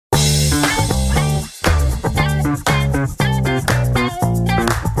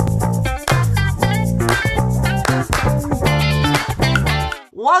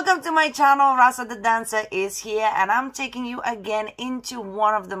Welcome to my channel. Rasa the dancer is here, and I'm taking you again into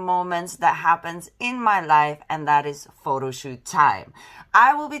one of the moments that happens in my life, and that is photo shoot time.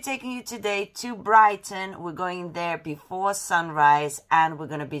 I will be taking you today to Brighton. We're going there before sunrise, and we're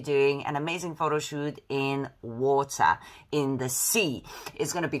going to be doing an amazing photo shoot in water, in the sea.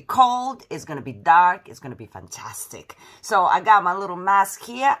 It's going to be cold, it's going to be dark, it's going to be fantastic. So I got my little mask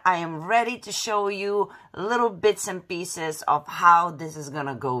here. I am ready to show you little bits and pieces of how this is going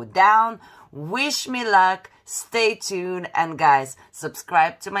to go down. Wish me luck, stay tuned, and guys,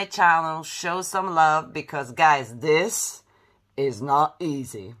 subscribe to my channel, show some love, because guys, this is not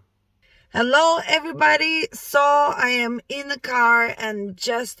easy. Hello everybody, so I am in the car and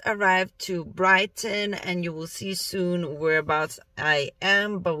just arrived to Brighton, and you will see soon whereabouts I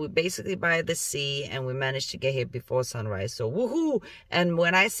am, but we're basically by the sea and we managed to get here before sunrise, so woohoo. And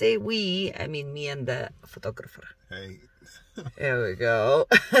when I say we, I mean me and the photographer. Hey. There we go.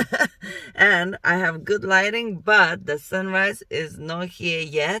 And I have good lighting, but the sunrise is not here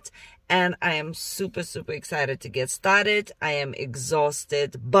yet, and I am super excited to get started. I am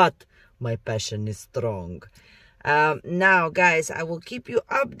exhausted, but my passion is strong. Now guys, I will keep you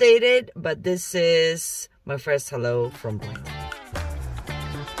updated, but this is my first hello from Brighton.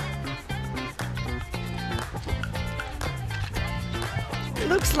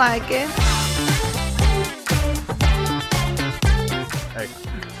 Looks like it. Hey.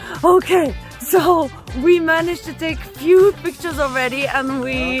 Okay, so we managed to take few pictures already, and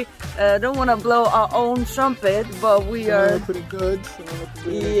we don't want to blow our own trumpet, but we are pretty good.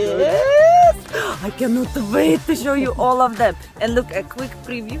 Yes, I cannot wait to show you all of them. And look, a quick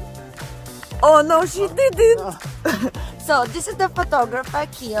preview. Oh no, she didn't. So this is the photographer,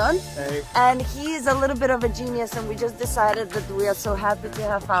 Keon. Hey. And he is a little bit of a genius, and we just decided that we are so happy to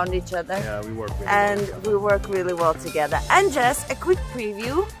have found each other. Yeah, we work really and well. we work really well together. And just a quick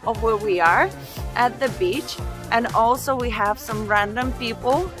preview of where we are at the beach. And also we have some random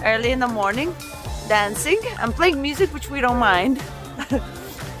people early in the morning dancing and playing music, which we don't mind.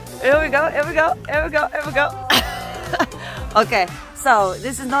 Here we go, here we go, here we go, here we go. Okay, so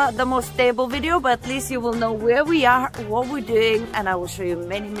this is not the most stable video, but at least you will know where we are, what we're doing, and I will show you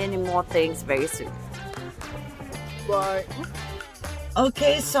many more things very soon. Bye.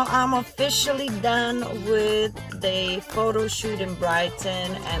 Okay, so I'm officially done with the photo shoot in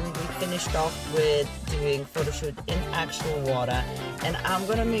Brighton, and we finished off with doing photo shoot in actual water, and I'm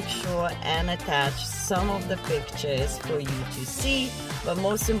gonna make sure and attach some of the pictures for you to see. But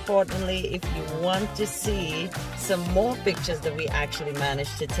most importantly, if you want to see some more pictures that we actually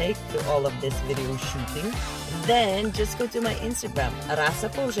managed to take through all of this video shooting, then just go to my Instagram, Rasa.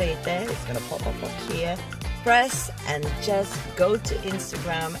 It's gonna pop up here. Press and just go to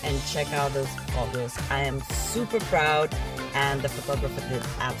Instagram and check out those photos. I am super proud, and the photographer did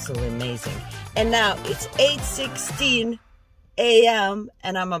absolutely amazing. And now it's 8:16 a.m.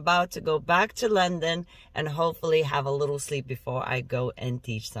 and I'm about to go back to London and hopefully have a little sleep before I go and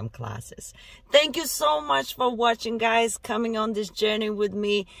teach some classes. Thank you so much for watching, guys, coming on this journey with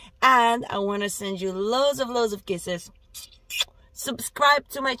me, and I want to send you loads of kisses. Subscribe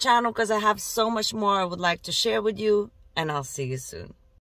to my channel because I have so much more I would like to share with you, and I'll see you soon.